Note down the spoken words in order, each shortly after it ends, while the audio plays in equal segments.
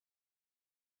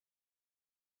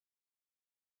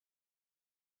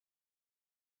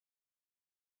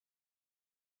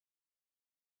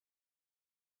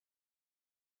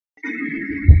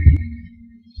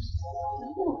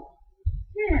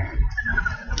Yeah.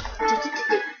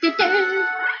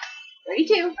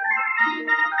 32.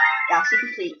 Galaxy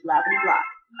complete. Blah blah blah.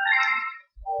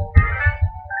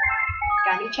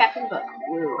 Got a new chapter in the book.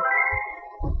 Woo.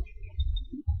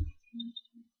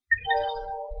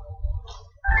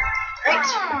 Great.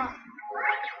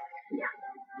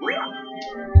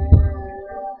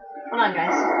 Hold on,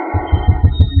 guys.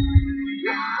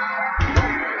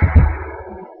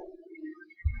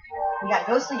 We got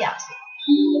Ghostly Galaxy.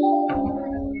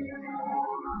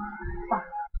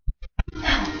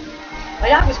 My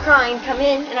dog was crying, come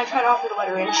in, and I tried to offer to let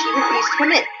her in, and she refused to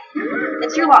come in.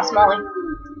 It's your loss, Molly.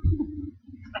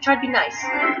 I tried to be nice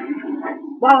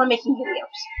while I'm making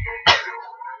videos.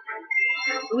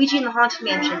 Luigi in the Haunted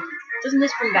Mansion. Doesn't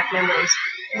this bring back memories?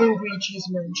 Luigi's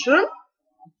Mansion?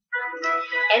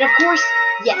 And of course,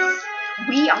 yes,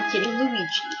 we are getting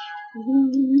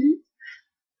Luigi.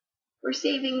 For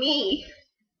saving me.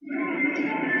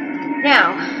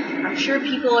 Now, I'm sure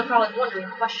people are probably wondering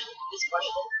this question.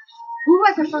 Who do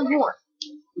I prefer more?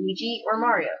 Luigi or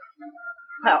Mario?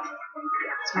 Well,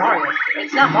 it's Mario.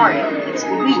 It's not Mario, it's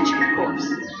Luigi, of course.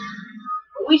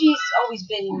 Luigi's always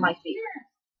been my favorite.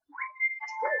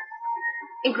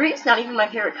 And green's not even my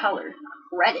favorite color.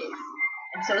 Red is.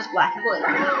 And so is black and blue.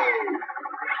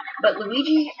 But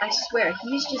Luigi, I swear,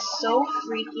 he's just so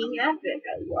freaking epic.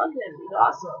 I love him. He's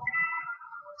awesome.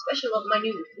 Especially love my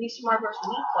new Super Mario Bros.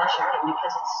 Wii plush of him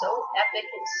because it's so epic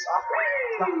and soft.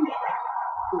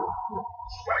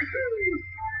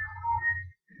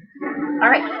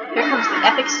 Alright, here comes the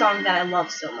epic song that I love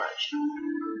so much.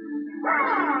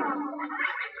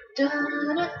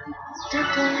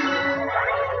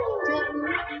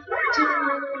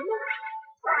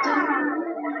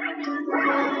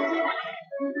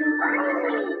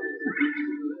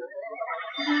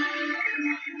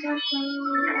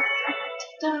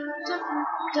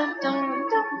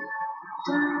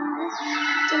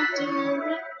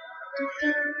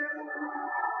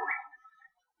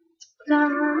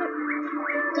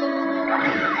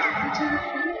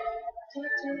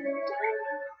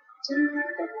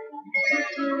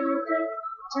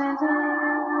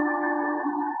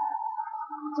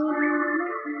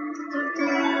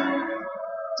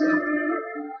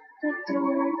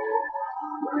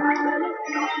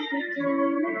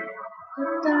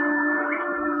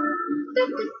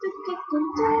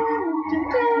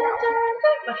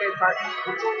 My favorite part.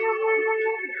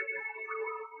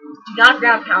 Do not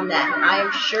ground pound that. I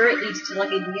am sure it leads to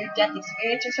like a near-death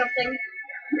experience or something.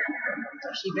 It's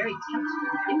actually very tempting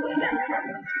to do it.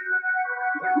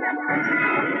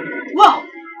 Whoa!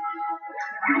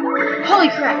 Holy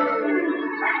crap!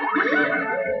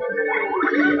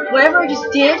 Whatever I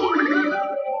just did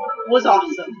was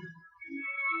awesome.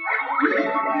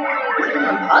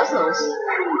 Some puzzles.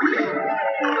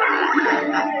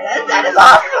 That is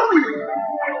awesome!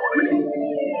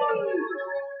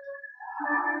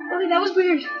 Okay, that was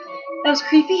weird. That was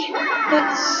creepy.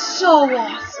 That's so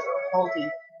awesome. Holy.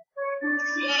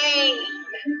 Yay!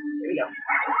 Here we go.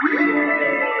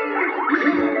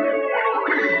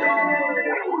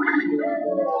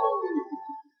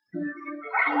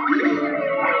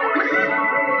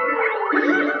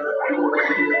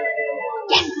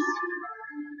 Yes!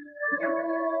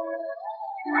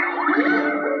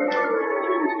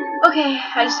 Okay,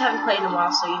 I just haven't played in a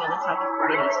while, so you know that's not going to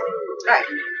forget easily. Alright,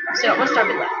 so let's start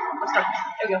with left. Let's start with left.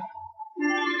 There we go.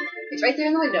 It's right there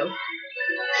in the window.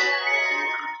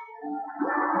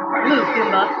 Move,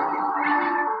 Goomba.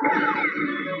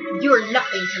 You're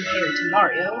nothing compared to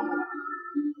Mario.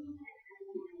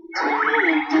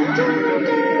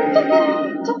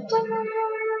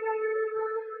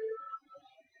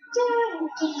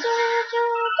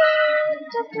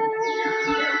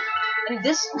 And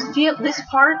this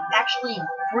part actually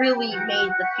really made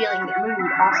the feeling, the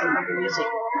mood awesome of the music.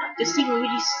 Just seeing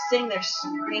Luigi sitting there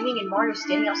screaming and Mario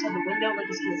standing outside the window like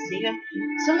he's gonna save him.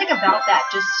 Something about that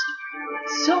just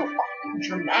so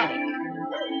dramatic.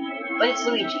 But it's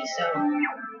Luigi, so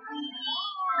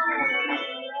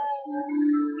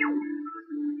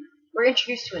we're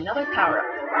introduced to another power-up.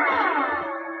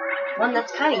 One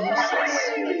that's kind of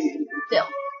useless, but still.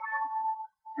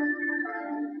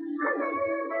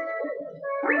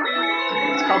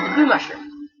 It's called the Boo Mushroom.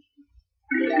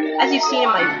 As you've seen in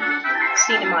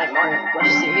my Mario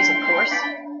Plush series, of course,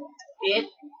 it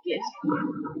gives to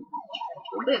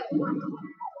a boo.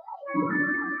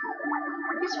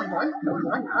 Just one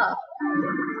up.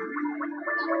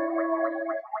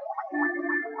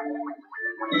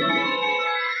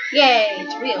 Yay,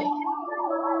 it's real.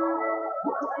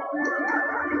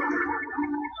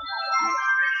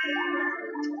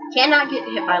 Cannot get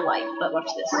hit by light, but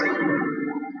watch this.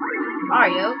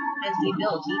 Mario has the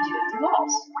ability to hit through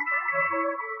walls.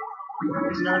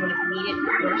 There's another one if you need it, of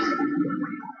course.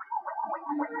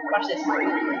 Watch this.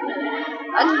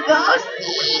 A ghost!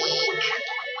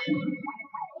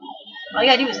 All you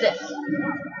gotta do is this.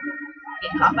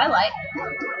 Get caught by light,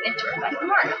 and turn back to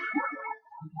Mario.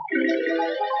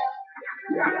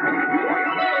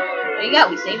 There you go,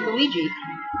 we saved Luigi.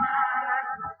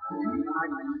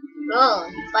 Oh,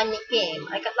 you finally came.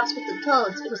 I got lost with the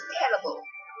toads. It was terrible.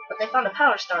 But they found a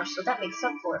power star, so that makes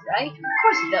up for it, right? Of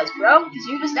course it does, bro, because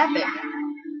you're just epic.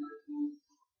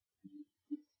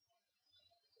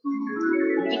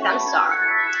 You found a star.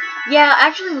 Yeah,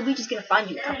 actually, Luigi's gonna find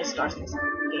you a couple stars in this game.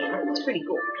 It's pretty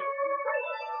cool.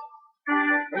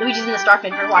 Luigi's in the star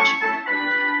pit for watching.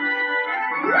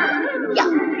 Yeah.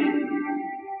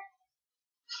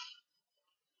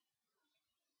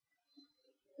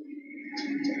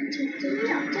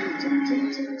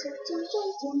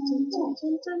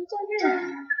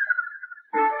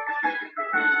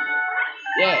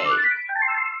 Yay.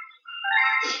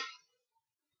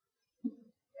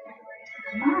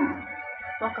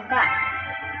 Welcome back.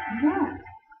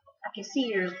 I can see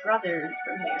your brother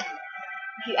from here.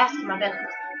 If you ask him about it,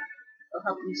 he'll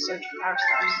help you search for power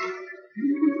stars.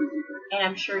 And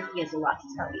I'm sure he has a lot to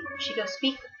tell you. You should go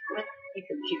speak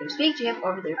to him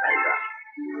over there by the rock.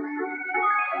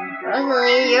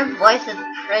 Rosalie, your voice is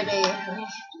pretty.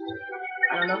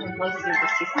 I don't know whose voice it is,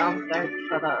 but she sounds very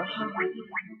clever.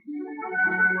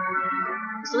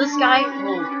 So this guy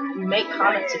will make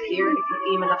comments appear if you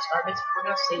feed him enough star bits. We're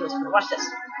gonna say this. Watch this.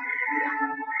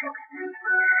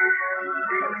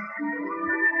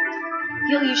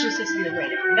 He'll usually say something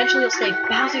random. Eventually he'll say,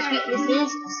 Bowser's weakness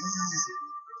is...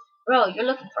 Bro, you're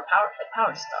looking for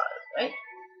power stars, right?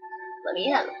 Let me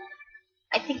help.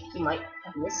 I think you might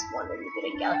have missed one in the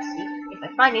Great Galaxy. If I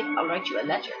find it, I'll write you a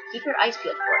letter. Keep your eyes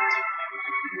peeled for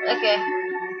it. Okay.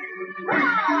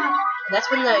 That's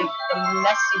when the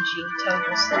messaging toad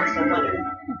will send us a letter.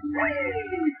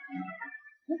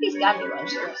 Look, he's got any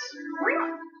letters for us.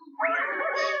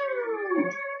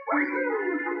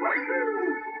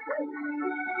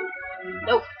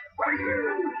 Nope.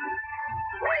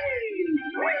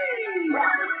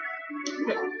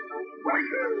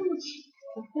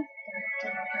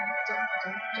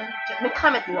 I'm gonna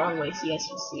climb it the long way so you guys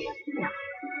can see it.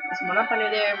 There's one up under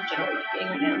there, which I don't like getting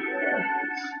right now.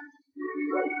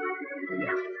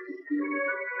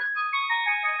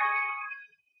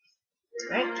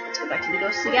 Alright, let's go back to the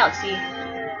Ghost of the Galaxy.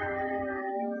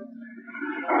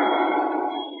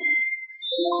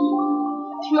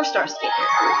 Two more stars to get here.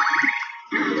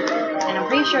 And I'm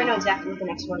pretty sure I know exactly what the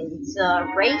next one is. It's a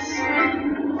race.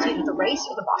 It's either the race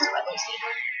or the boss fight. Let's see.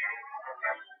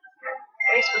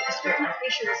 Very spooky spirit. I'm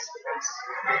pretty sure this is the race.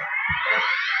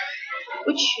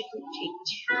 Which shouldn't take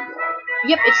too long.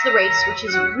 Yep, it's the race, which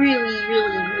is really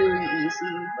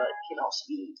easy, but can also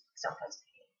be sometimes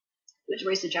pain. We have to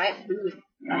race a giant blue with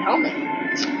a helmet.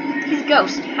 He's a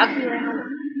ghost. How can you wear a helmet?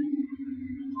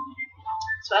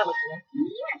 That's what I looked at.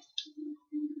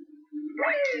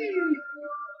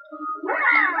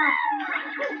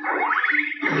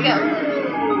 Here we go.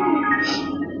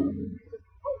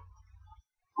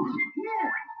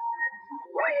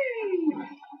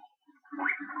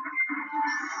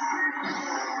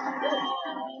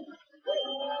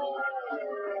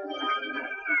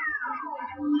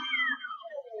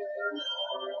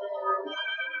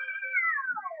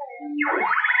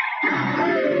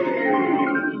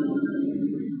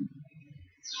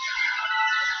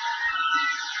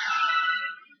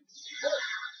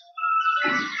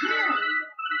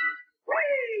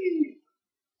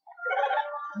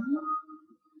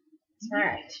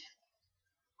 Alright.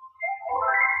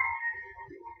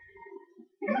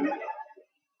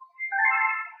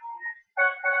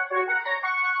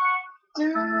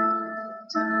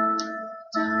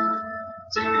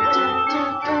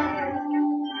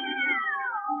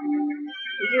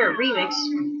 We hear a remix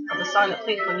of the song that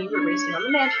played when you were racing on the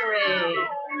manta ray.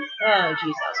 Oh, jeez,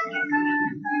 that was weird.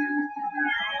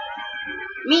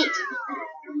 Meat!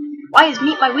 Why is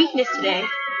meat my weakness today?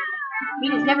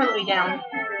 Meat has never let me down.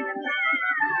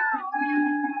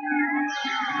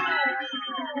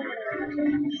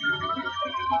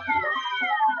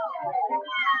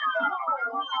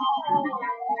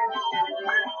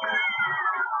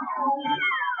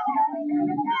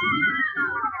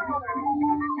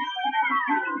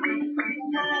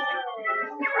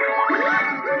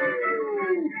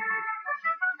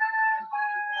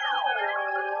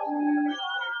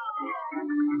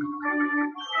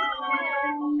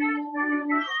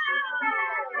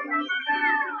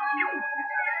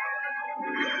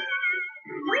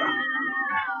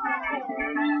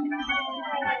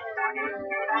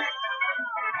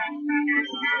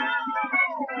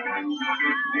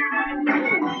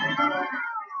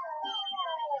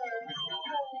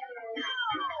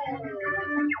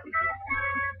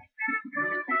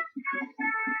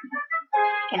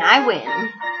 Can I win?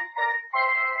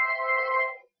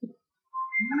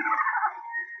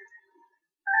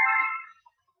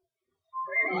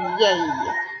 Yay.